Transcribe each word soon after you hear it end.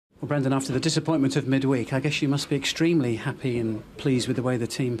Well, Brendan, after the disappointment of midweek, I guess you must be extremely happy and pleased with the way the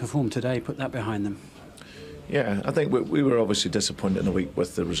team performed today. Put that behind them. Yeah, I think we were obviously disappointed in the week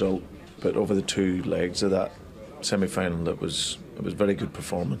with the result, but over the two legs of that semi-final, it was a very good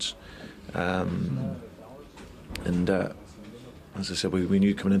performance. As I said, we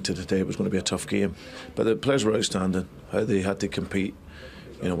knew coming into today it was going to be a tough game, but the players were outstanding. How they had to compete.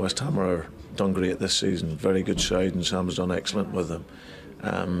 You know, West Ham are done great this season, very good side, and Sam's done excellent with them.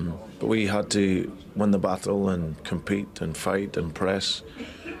 But we had to win the battle and compete and fight and press,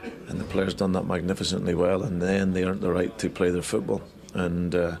 and the players done that magnificently well, and then they earned the right to play their football.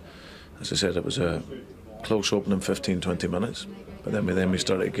 And as I said, it was a close opening 15-20 minutes, but then we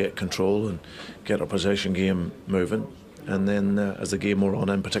started to get control and get our possession game moving, and then as the game wore on,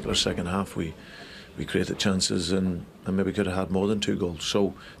 in particular second half, we created chances and maybe could have had more than 2 goals.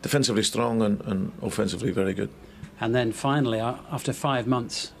 So defensively strong and offensively very good. And then finally, after 5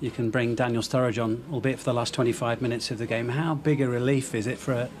 months, you can bring Daniel Sturridge on, albeit for the last 25 minutes of the game. How big a relief is it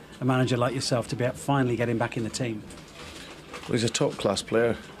for a manager like yourself to be able to finally get him back in the team? Well, he's a top-class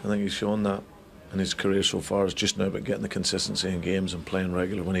player. I think he's shown that in his career so far. It's just now about getting the consistency in games and playing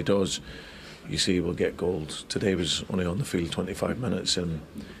regular. When he does, you see he will get goals. Today was only on the field 25 minutes and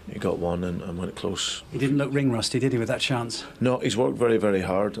he got one and went close. He didn't look ring rusty, did he, with that chance? No, he's worked very, very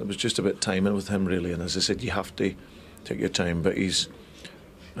hard. It was just a bit timing with him, really. And as I said, you have to take your time. But he's,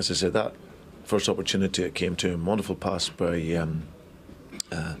 as I said, that first opportunity that came to him, wonderful pass by young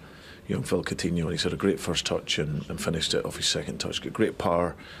Phil Coutinho, and he's had a great first touch and finished it off his second touch. Got great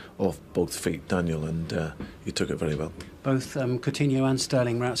power off both feet, Daniel, and he took it very well. Both Coutinho and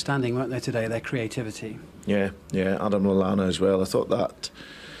Sterling were outstanding, weren't they, today, their creativity? Yeah, Adam Lallana as well. I thought that,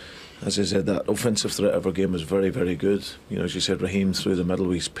 as I said, that offensive threat of our game was very, very good. You know, as you said, Raheem through the middle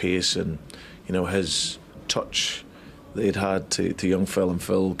with his pace and, you know, his touch they'd had to young Phil, and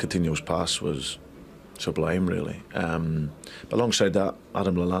Phil Coutinho's pass was sublime, really. But alongside that,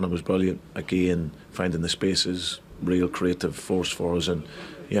 Adam Lallana was brilliant again, finding the spaces, real creative force for us, and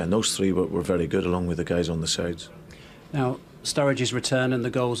yeah, and those three were very good along with the guys on the sides. Now, Sturridge's return and the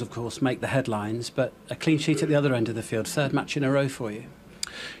goals, of course, make the headlines, but a clean sheet at the other end of the field, 3rd match in a row for you.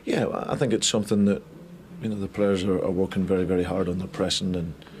 Yeah, I think it's something that, you know, the players are working very, very hard on their pressing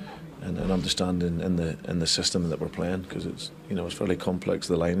and understanding in the system that we're playing, because it's, you know, it's fairly complex,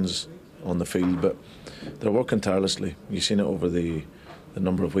 the lines on the field, but they're working tirelessly. You've seen it over the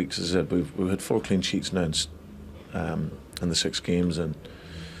number of weeks. As I said, we've had 4 clean sheets now in the 6 games, and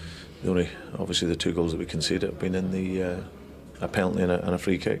obviously the 2 goals that we conceded have been in a penalty and a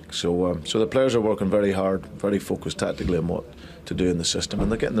free kick. So the players are working very hard, very focused tactically on what to do in the system,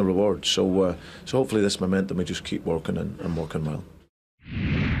 and they're getting the rewards. So hopefully this momentum, we just keep working and working well.